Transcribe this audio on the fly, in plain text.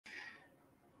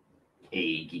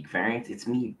Hey, Geek Variants, it's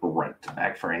me, Brent,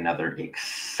 back for another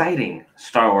exciting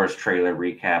Star Wars trailer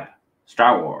recap.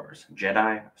 Star Wars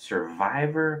Jedi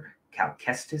Survivor Cal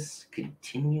Kestis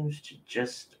continues to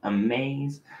just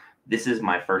amaze. This is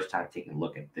my first time taking a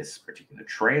look at this particular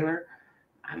trailer.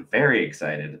 I'm very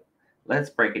excited. Let's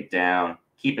break it down,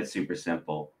 keep it super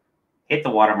simple. Hit the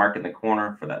watermark in the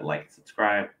corner for that like and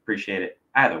subscribe. Appreciate it.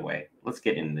 Either way, let's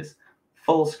get into this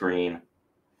full screen,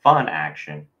 fun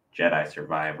action Jedi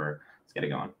Survivor. Let's get it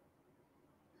going.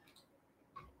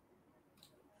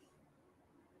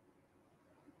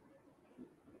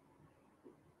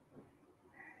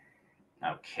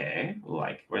 Okay,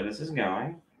 like where this is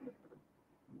going.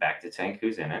 Back to Tank,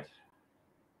 who's in it.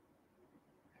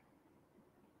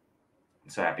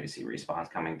 So happy to see Respawn's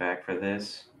coming back for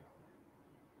this.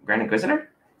 Grand Inquisitor?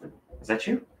 Is that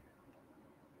you?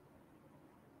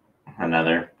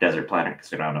 Another desert planet,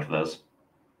 because we don't have enough of those.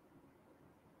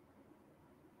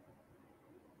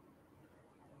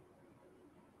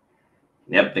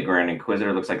 Yep, the Grand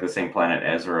Inquisitor looks like the same planet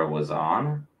Ezra was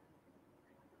on.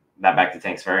 That back to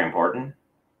Tank's very important.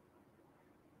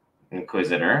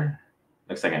 Inquisitor.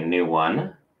 Looks like a new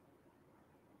one.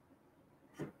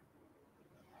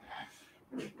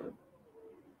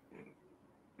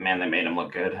 Man, they made him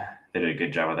look good. They did a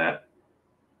good job of that.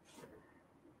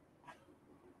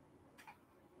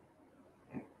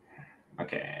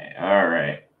 Okay, all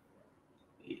right.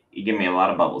 You give me a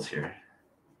lot of bubbles here.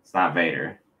 It's not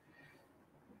Vader.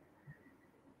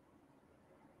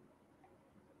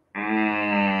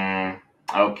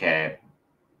 Okay.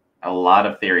 A lot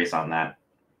of theories on that.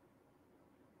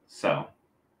 So,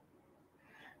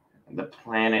 the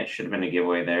planet should have been a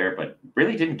giveaway there, but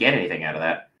really didn't get anything out of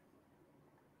that.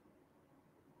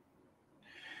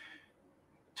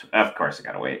 Of course I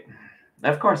gotta wait.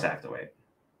 Of course I have to wait.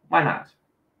 Why not?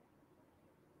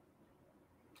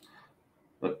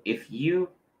 Look, if you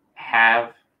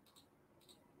have...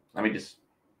 Let me just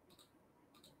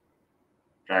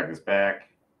drag this back.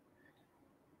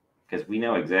 Because we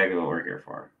know exactly what we're here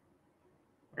for.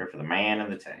 We're here for the man in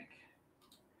the tank.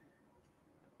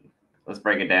 Let's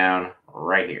break it down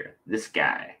right here. This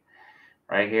guy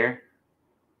right here.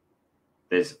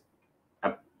 There's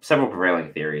several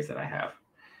prevailing theories that I have.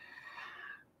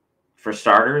 For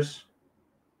starters,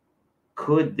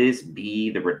 could this be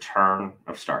the return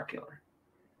of Starkiller?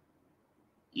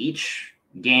 Each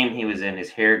game he was in, his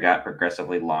hair got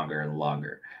progressively longer and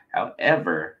longer.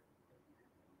 However,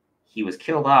 he was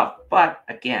killed off, but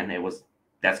again,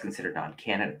 that's considered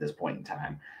non-canon at this point in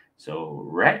time. So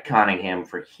retconning him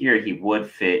for here, he would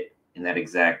fit in that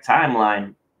exact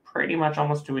timeline pretty much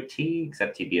almost to a T,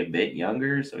 except he'd be a bit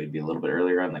younger, so he'd be a little bit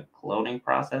earlier on the cloning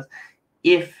process,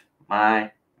 if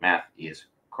my math is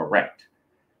correct.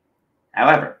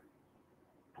 However,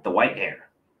 the white hair,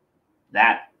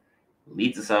 that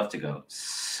leads us up to go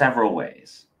several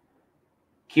ways.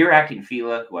 Kirak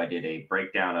Infila, who I did a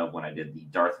breakdown of when I did the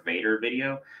Darth Vader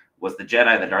video, was the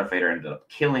Jedi that Darth Vader ended up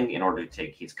killing in order to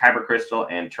take his Kyber Crystal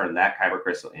and turn that Kyber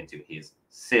Crystal into his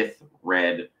Sith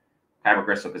red Kyber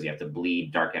Crystal, because you have to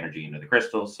bleed dark energy into the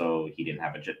crystal. So he didn't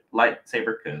have a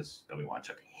lightsaber because Obi-Wan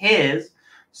took his.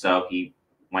 So he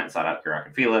went and sought out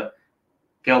Kirak Infila,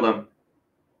 killed him,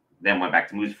 then went back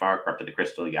to Mustafar, corrupted the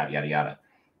crystal, yada, yada, yada.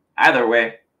 Either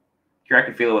way,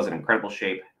 Kirak Infila was in incredible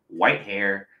shape, white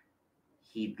hair.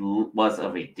 He was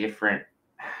of a different...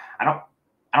 I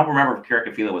don't remember if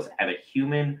Kirak Infila was either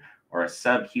human or a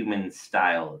subhuman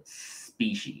style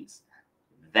species.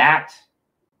 That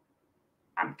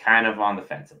I'm kind of on the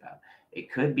fence about. It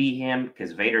could be him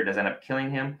because Vader does end up killing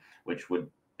him, which would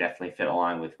definitely fit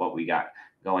along with what we got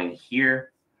going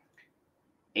here.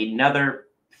 Another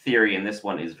theory, and this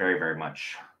one is very, very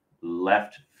much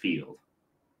left field.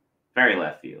 Very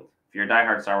left field. If you're a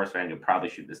diehard Star Wars fan, you'll probably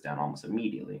shoot this down almost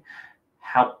immediately.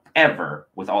 However,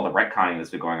 with all the retconning that's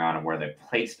been going on and where they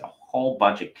placed a whole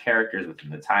bunch of characters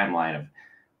within the timeline of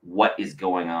what is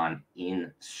going on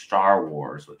in Star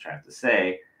Wars, which I have to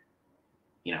say,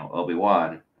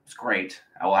 Obi-Wan was great.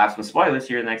 I will have some spoilers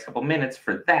here in the next couple minutes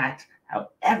for that.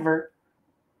 However,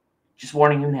 just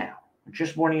warning you now.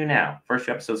 First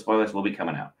few episode spoilers will be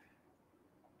coming out.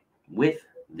 With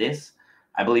this,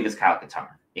 I believe it's Kyle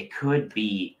Katarn. It could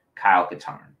be Kyle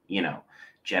Katarn,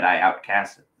 Jedi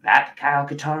outcast. That Kyle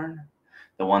Katarn,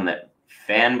 the one that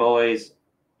fanboys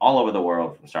all over the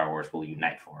world from Star Wars will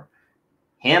unite for.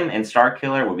 Him and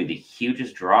Starkiller would be the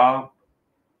hugest draw.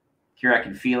 Kirak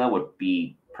Infila would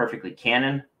be perfectly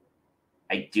canon.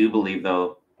 I do believe,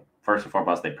 though, first and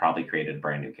foremost, they probably created a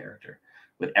brand new character.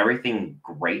 With everything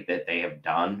great that they have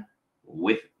done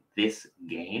with this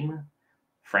game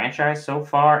franchise so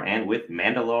far, and with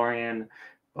Mandalorian,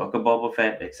 Book of Boba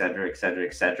Fett, etc., etc.,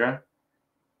 etc.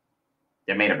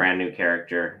 They made a brand new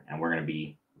character, and we're going to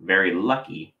be very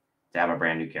lucky to have a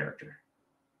brand new character.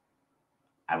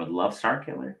 I would love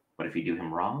Starkiller, but if you do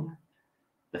him wrong,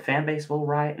 the fan base will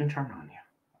riot and turn on you.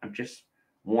 I'm just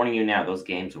warning you now. Those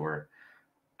games were,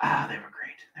 they were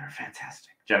great. They were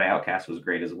fantastic. Jedi Outcast was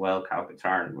great as well. Kyle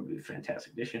Katarn would be a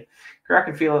fantastic addition. Karaka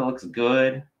and feel it looks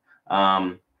good.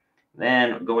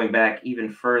 Then going back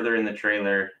even further in the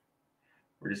trailer,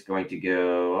 we're just going to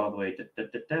go all the way.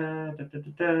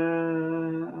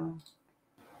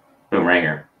 Boom, right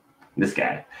here. This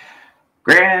guy.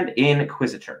 Grand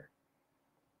Inquisitor.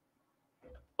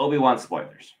 Obi-Wan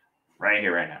spoilers. Right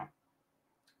here, right now.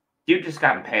 Dude just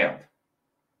got impaled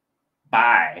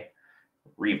by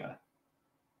Reva,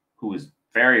 who is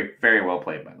very, very well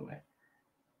played, by the way.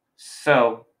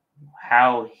 So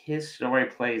how his story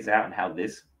plays out and how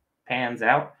this pans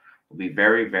out will be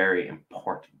very, very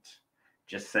important.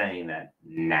 Just saying that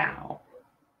now.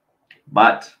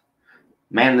 But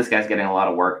man, this guy's getting a lot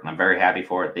of work, and I'm very happy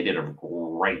for it. They did a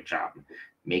great job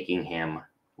making him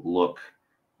look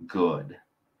good.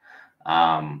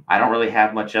 I don't really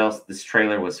have much else. This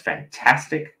trailer was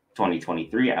fantastic.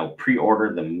 2023. I will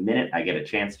pre-order the minute I get a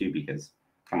chance to, because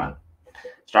come on.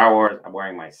 Star Wars, I'm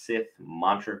wearing my Sith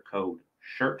Mantra Code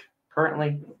shirt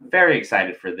currently. Very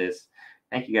excited for this.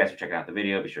 Thank you guys for checking out the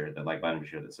video. Be sure to hit the like button. Be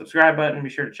sure to hit the subscribe button. Be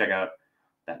sure to check out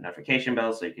that notification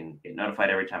bell so you can get notified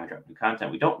every time I drop new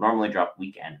content. We don't normally drop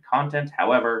weekend content.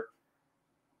 However,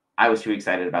 I was too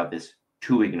excited about this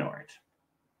to ignore it.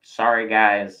 Sorry,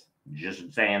 guys.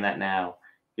 Just saying that now.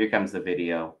 Here comes the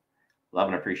video. Love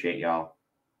and appreciate y'all.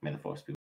 May the force be with you.